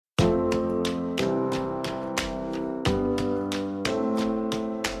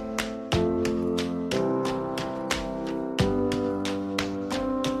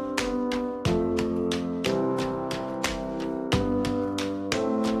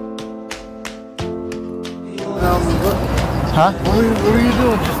Huh? What were you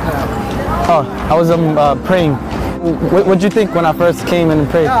doing just now? Oh, I was praying. What'd you think when I first came in and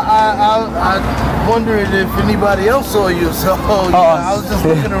prayed? Yeah, I wondered if anybody else saw you, so I was just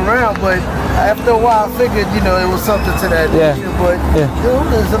looking around, but after a while I figured, it was something to that nature, but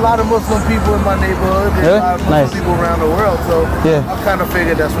there's a lot of Muslim people in my neighborhood, there's a lot of Muslim people around the world, so I kind of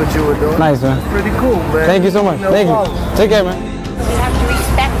figured that's what you were doing. Nice, man. It's pretty cool, man. Thank you so much. Thank you. Take care, man. You have to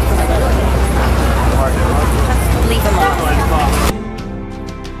respect him. Just leave him alone.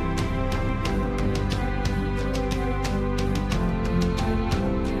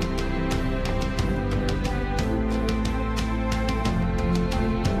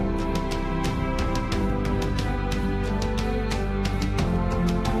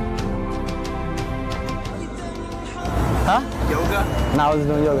 Huh? Yoga? No, I was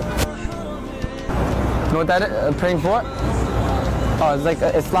doing yoga. You know what that is? Praying for what? Oh, it's like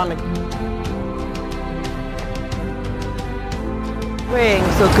Islamic. Praying,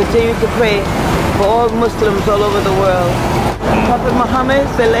 so continue to pray for all Muslims all over the world. Prophet Muhammad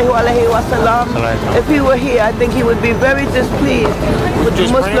sallallahu alaihi wasallam, if he were here, I think he would be very displeased with the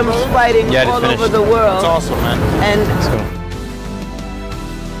Muslims fighting all over the world. That's awesome, man. And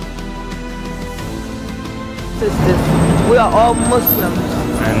sisters, we are all Muslims.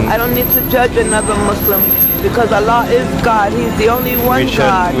 I don't need to judge another Muslim because Allah is God. He's the only one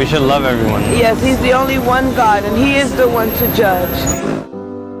God. We should love everyone. Yes, He's the only one God, and He is the one to judge.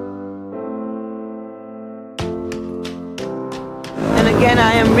 And again,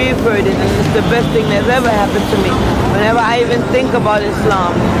 I am reverted, and it's the best thing that's ever happened to me. Whenever I even think about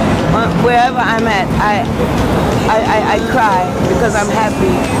Islam, wherever I'm at, I cry because I'm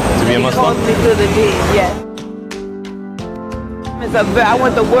happy. To be a Muslim? He calls me to the deen, yes. I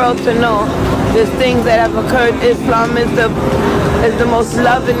want the world to know there's things that have occurred. Islam is the most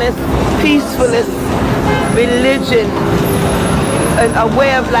lovingest, peacefulest religion, a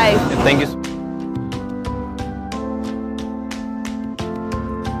way of life. Thank you.